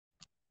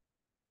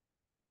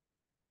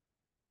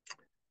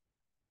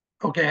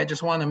Okay, I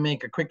just want to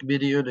make a quick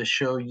video to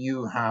show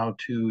you how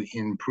to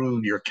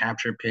improve your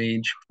capture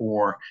page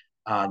for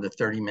the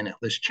 30-minute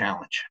list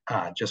challenge.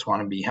 Just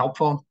want to be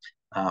helpful.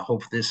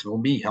 Hope this will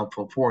be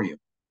helpful for you.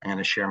 I'm going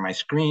to share my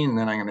screen,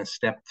 then I'm going to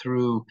step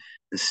through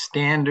the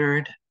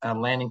standard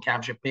landing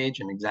capture page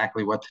and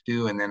exactly what to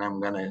do, and then I'm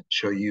going to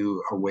show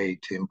you a way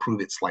to improve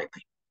it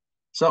slightly.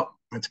 So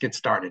let's get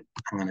started.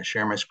 I'm going to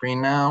share my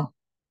screen now,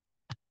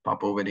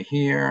 pop over to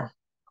here,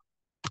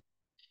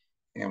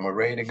 and we're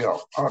ready to go.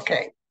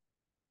 Okay.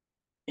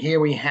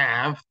 Here we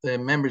have the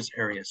members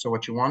area. So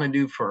what you want to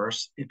do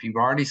first, if you've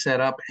already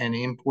set up and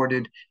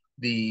imported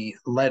the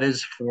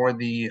letters for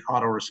the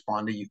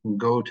autoresponder, you can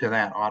go to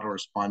that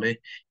autoresponder.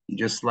 You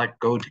just select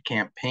go to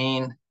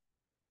campaign.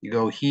 You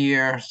go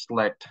here,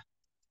 select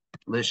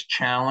list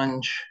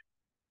challenge,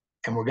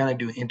 and we're going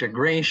to do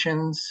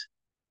integrations,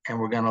 and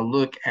we're going to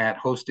look at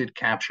hosted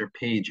capture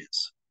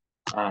pages.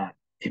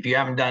 If you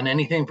haven't done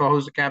anything for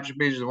hosted capture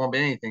pages, there won't be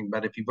anything,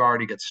 but if you've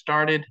already got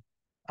started,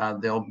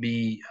 there'll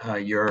be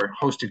your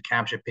hosted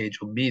capture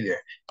page will be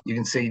there. You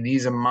can say,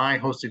 these are my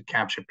hosted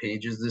capture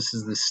pages. This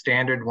is the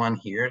standard one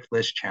here,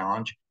 list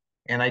challenge.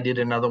 And I did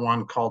another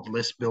one called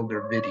list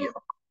builder video.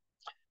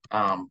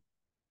 And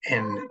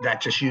that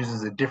just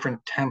uses a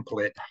different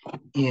template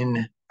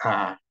in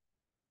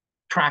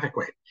Traffic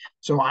Wave.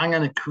 So I'm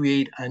going to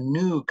create a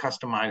new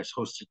customized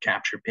hosted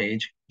capture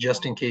page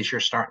just in case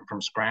you're starting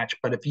from scratch.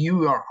 But if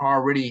you are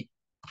already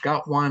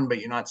got one, but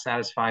you're not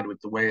satisfied with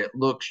the way it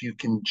looks, you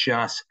can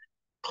just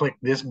click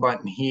this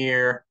button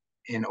here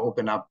and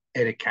open up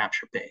edit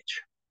capture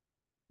page.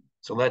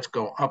 So let's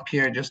go up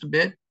here just a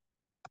bit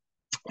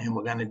and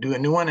we're going to do a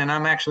new one. And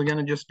I'm actually going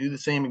to just do the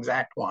same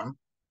exact one,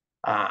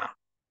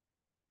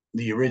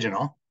 the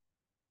original.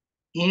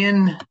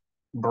 In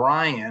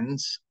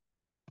Brian's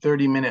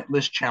 30-minute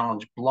list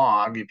challenge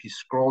blog, if you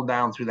scroll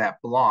down through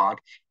that blog,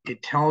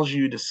 it tells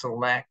you to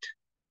select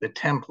the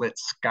template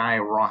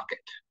Skyrocket.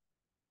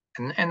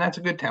 And that's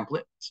a good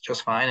template. It's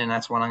just fine, and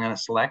that's what I'm going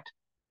to select.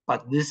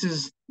 But this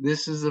is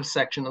a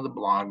section of the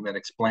blog that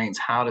explains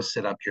how to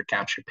set up your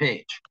capture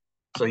page.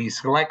 So you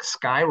select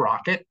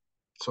Skyrocket.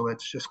 So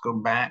let's just go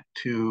back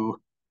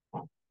to,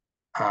 no,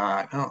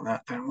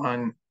 not that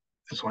one,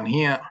 this one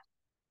here.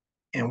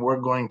 And we're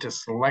going to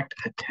select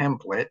a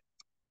template.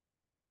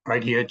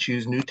 Right here,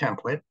 choose new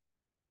template.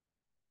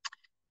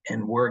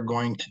 And we're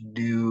going to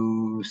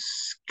do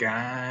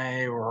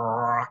Skyrocket.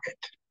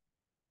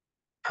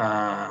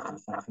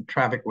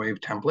 Traffic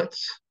Wave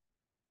templates.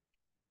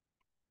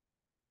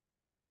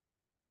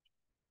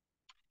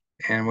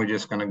 And we're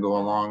just going to go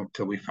along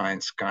till we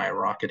find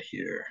Skyrocket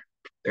here.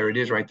 There it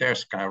is right there,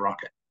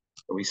 Skyrocket.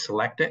 So we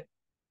select it.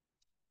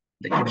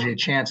 That gives you a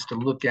chance to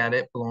look at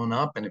it blown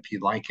up. And if you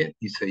like it,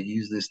 you say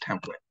use this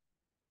template.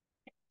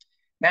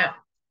 Now,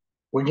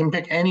 we can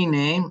pick any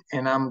name,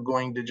 and I'm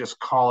going to just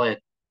call it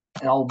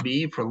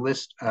LB for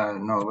list.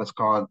 No, let's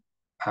call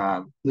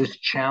it list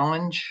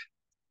challenge.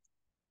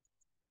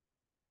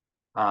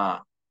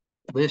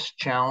 List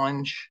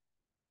challenge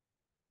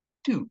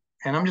 2.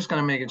 And I'm just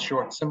going to make it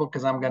short and simple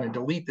because I'm going to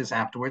delete this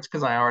afterwards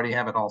because I already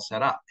have it all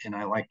set up and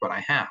I like what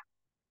I have.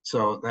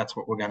 So that's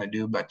what we're going to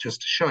do, but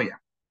just to show you.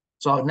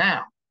 So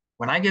now,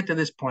 when I get to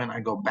this point, I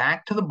go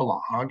back to the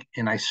blog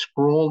and I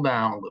scroll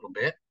down a little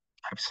bit.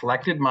 I've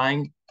selected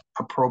my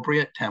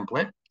appropriate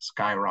template,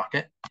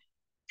 Skyrocket,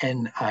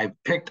 and I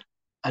picked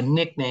a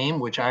nickname,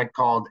 which I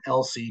called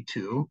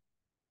LC2.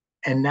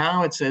 And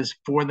now it says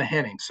for the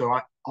heading. So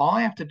all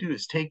I have to do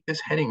is take this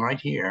heading right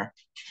here,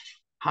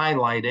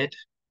 highlight it,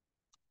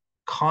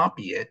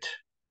 copy it,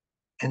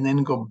 and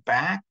then go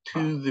back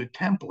to the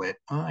template.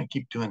 Oh, I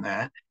keep doing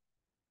that.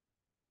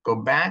 Go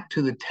back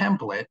to the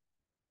template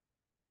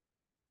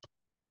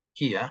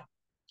here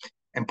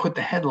and put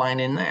the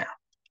headline in there.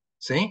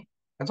 See?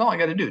 That's all I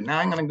got to do. Now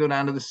I'm going to go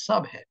down to the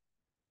subhead.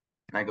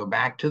 And I go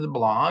back to the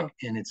blog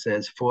and it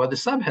says for the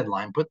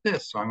subheadline, put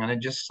this. So I'm going to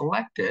just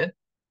select it,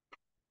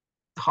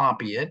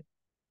 copy it,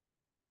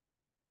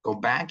 go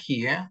back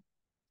here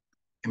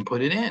and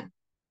put it in.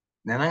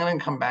 Then I'm going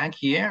to come back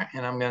here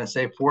and I'm going to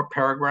say for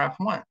paragraph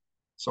 1.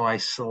 So I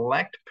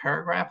select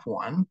paragraph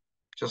 1,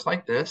 just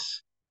like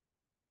this,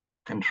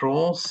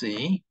 Control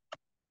C,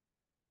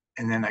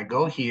 and then I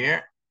go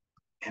here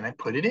and I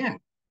put it in.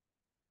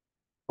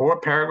 For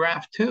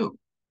paragraph 2,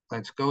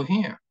 let's go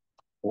here.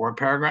 For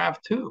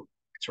paragraph 2,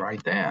 it's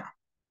right there.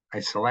 I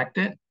select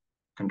it,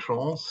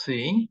 Control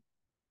C,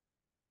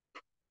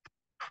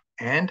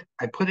 and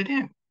I put it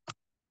in.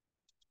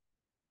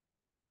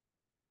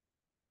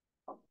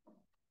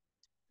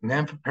 And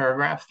then for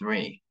paragraph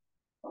 3,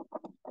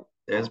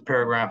 there's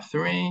paragraph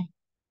 3.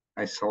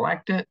 I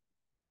select it,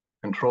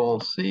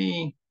 Control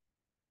C,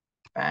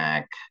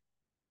 back,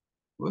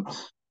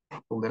 whoops,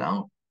 pulled it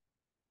out.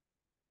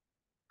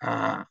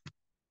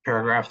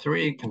 Paragraph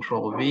 3,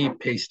 Control V,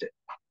 paste it.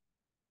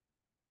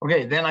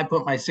 Okay, then I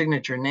put my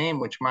signature name,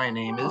 which my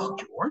name is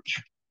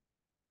George.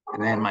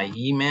 And then my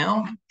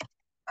email,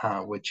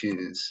 which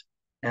is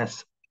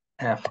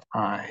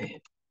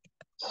SFI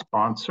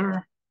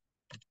sponsor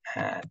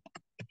at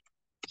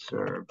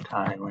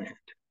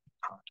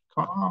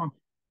servethailand.com.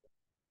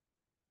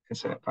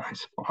 SFI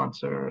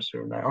sponsor,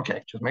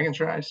 okay, just making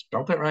sure I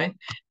spelled it right.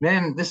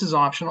 Then this is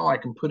optional. I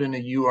can put in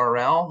a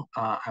URL.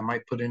 I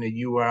might put in a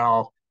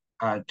URL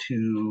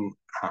to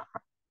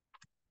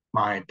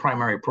my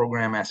primary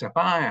program SFI.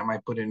 I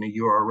might put in a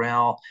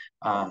URL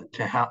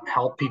to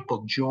help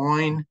people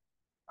join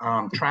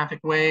Traffic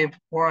Wave,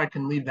 or I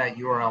can leave that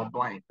URL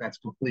blank. That's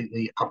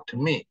completely up to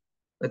me.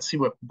 Let's see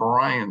what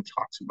Brian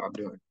talks about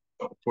doing.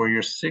 So for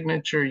your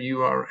signature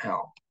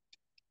URL,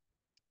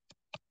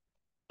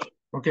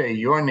 okay,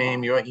 your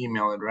name, your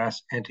email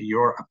address, enter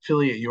your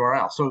affiliate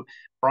URL. So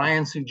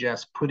Brian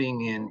suggests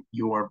putting in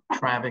your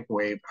Traffic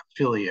Wave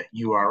affiliate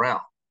URL.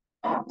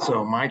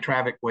 So my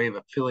Traffic Wave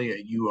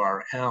affiliate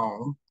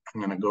URL,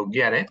 I'm going to go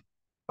get it.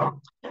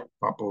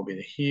 Pop over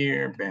to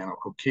here, banner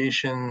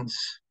locations.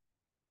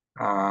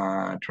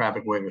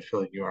 Traffic Wave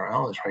affiliate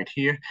URL is right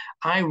here.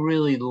 I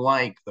really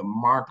like the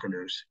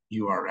marketer's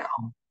URL,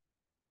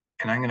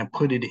 and I'm going to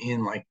put it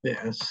in like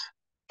this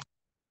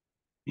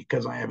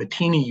because I have a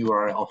teeny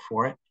URL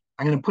for it.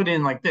 I'm going to put it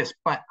in like this,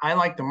 but I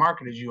like the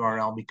marketer's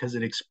URL because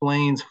it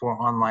explains for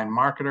online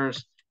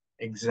marketers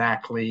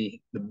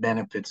exactly the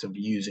benefits of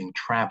using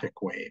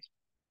Traffic Wave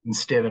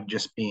instead of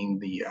just being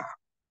the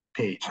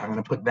page. I'm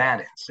going to put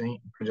that in,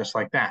 see, just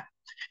like that.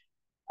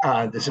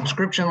 The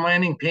subscription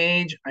landing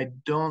page, I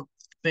don't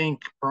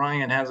think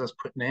Brian has us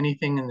putting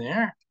anything in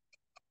there.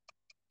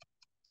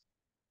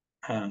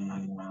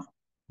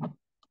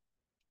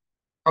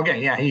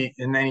 Okay, yeah,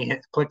 and then he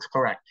clicks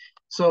correct.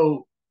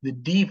 So the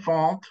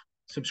default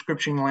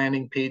subscription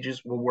landing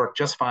pages will work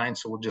just fine.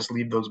 So we'll just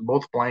leave those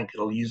both blank.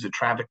 It'll use the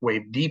Traffic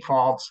Wave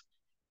defaults.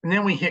 And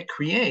then we hit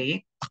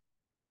create.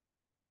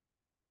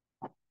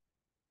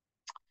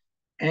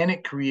 And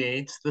it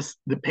creates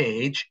the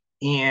page,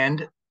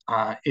 and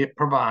it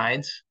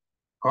provides,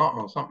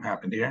 something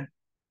happened here.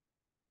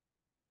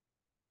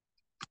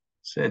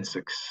 Said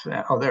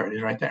success. Oh, there it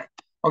is right there.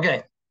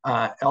 Okay,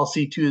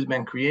 LC2 has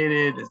been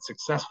created. It's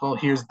successful.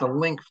 Here's the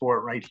link for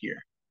it right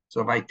here.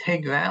 So if I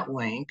take that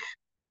link,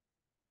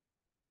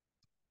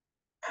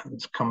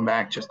 let's come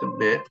back just a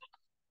bit,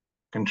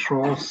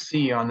 Control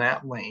C on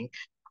that link,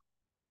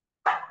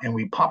 and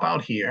we pop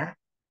out here,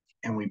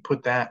 and we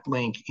put that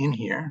link in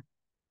here,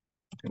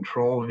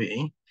 Control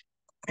V,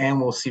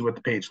 and we'll see what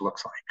the page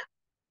looks like.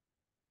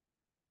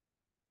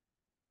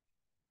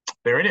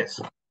 There it is.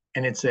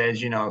 And it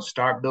says,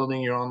 start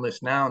building your own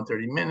list now in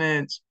 30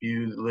 minutes,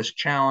 view the list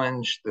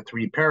challenge, the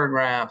 3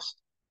 paragraphs,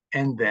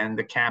 and then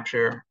the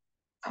capture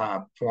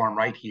form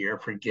right here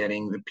for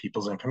getting the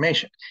people's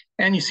information.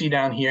 And you see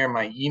down here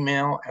my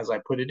email as I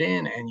put it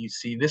in, and you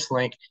see this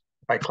link.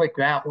 If I click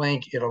that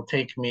link, it'll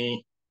take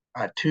me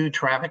to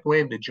Traffic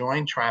Wave to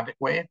join Traffic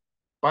Wave,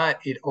 but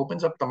it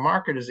opens up the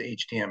marketers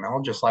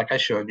HTML, just like I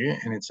showed you,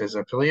 and it says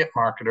affiliate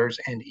marketers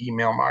and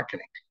email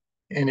marketing.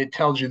 And it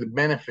tells you the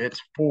benefits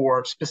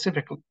for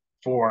specifically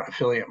for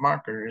affiliate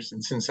marketers.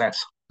 And since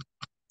that's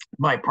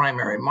my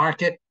primary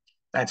market,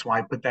 that's why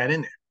I put that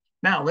in there.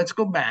 Now let's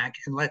go back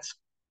and let's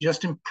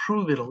just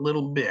improve it a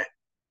little bit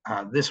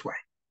this way.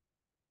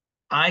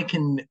 I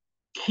can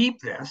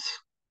keep this,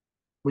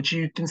 which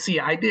you can see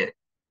I did.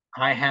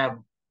 I have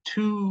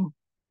 2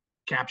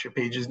 capture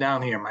pages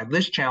down here. My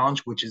list challenge,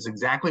 which is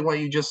exactly what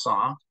you just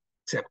saw,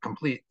 except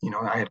complete,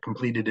 I had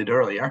completed it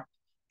earlier,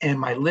 and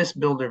my list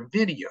builder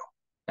video.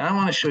 Now I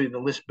want to show you the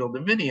list builder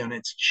video, and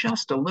it's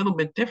just a little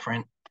bit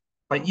different,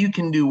 but you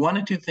can do one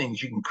of 2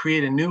 things. You can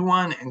create a new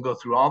one and go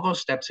through all those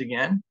steps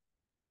again,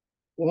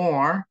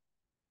 or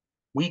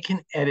we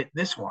can edit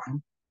this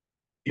one.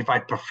 If I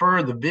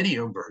prefer the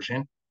video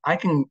version, I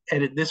can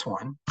edit this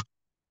one.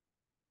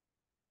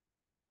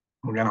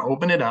 We're going to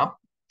open it up.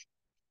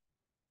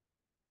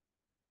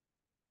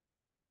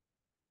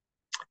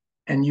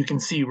 And you can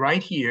see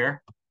right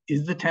here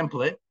is the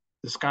template,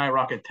 the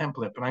Skyrocket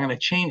template, but I'm going to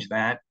change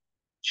that,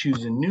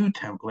 choose a new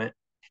template,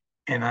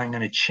 and I'm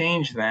going to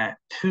change that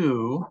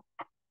to,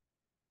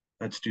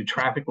 let's do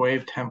Traffic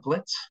Wave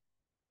templates.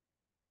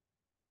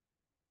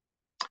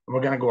 And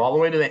we're going to go all the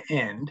way to the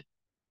end,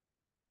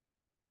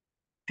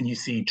 and you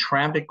see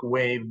Traffic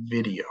Wave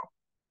video,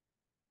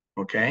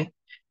 okay?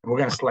 And we're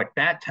going to select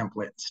that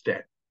template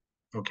instead,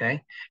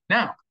 okay?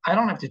 Now, I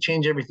don't have to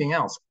change everything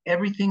else.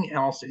 Everything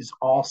else is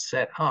all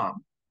set up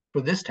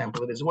for this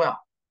template as well.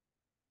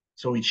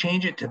 So we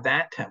change it to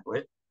that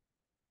template.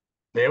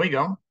 There we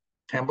go.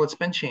 Template's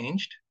been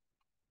changed.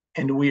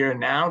 And we are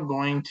now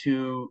going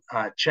to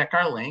check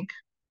our link.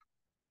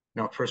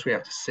 No, first we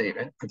have to save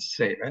it. Let's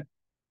save it.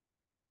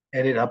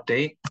 Edit,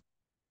 update.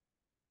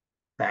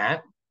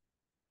 That.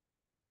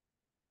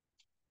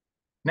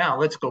 Now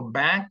let's go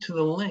back to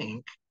the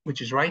link,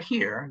 which is right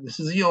here. This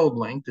is the old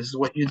link. This is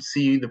what you'd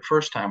see the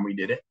first time we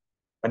did it.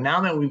 But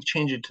now that we've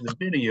changed it to the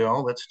video,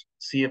 let's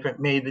see if it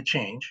made the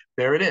change.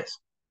 There it is.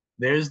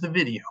 There's the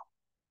video.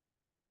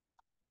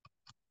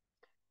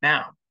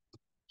 Now,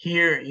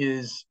 here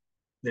is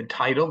the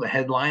title, the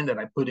headline that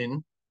I put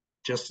in,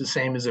 just the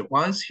same as it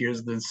was.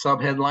 Here's the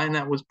subheadline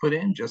that was put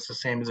in, just the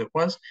same as it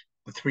was.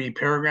 The 3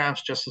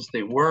 paragraphs, just as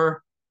they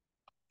were.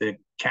 The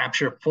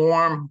capture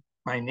form,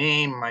 my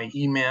name, my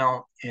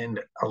email, and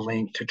a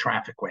link to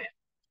TrafficWave.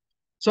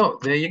 So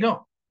there you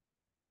go.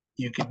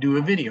 You could do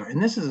a video.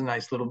 And this is a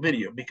nice little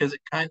video because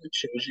it kind of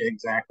shows you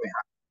exactly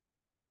how.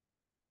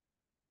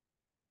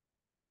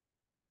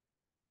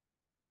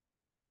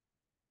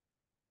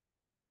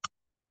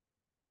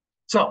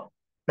 So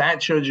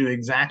that shows you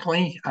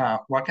exactly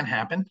what can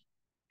happen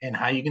and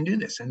how you can do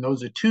this. And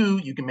those are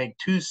you can make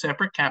two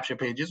separate capture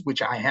pages,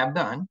 which I have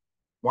done,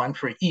 one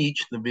for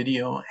each, the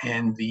video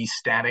and the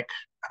static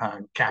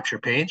capture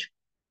page.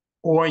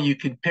 Or you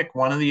could pick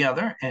one or the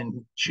other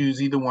and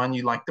choose either one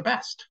you like the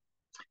best.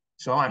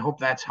 So I hope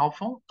that's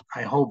helpful.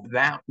 I hope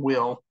that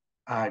will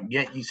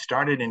get you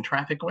started in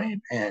TrafficWave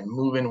and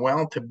moving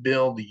well to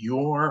build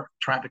your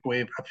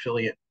TrafficWave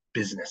affiliate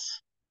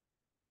business.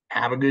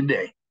 Have a good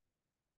day.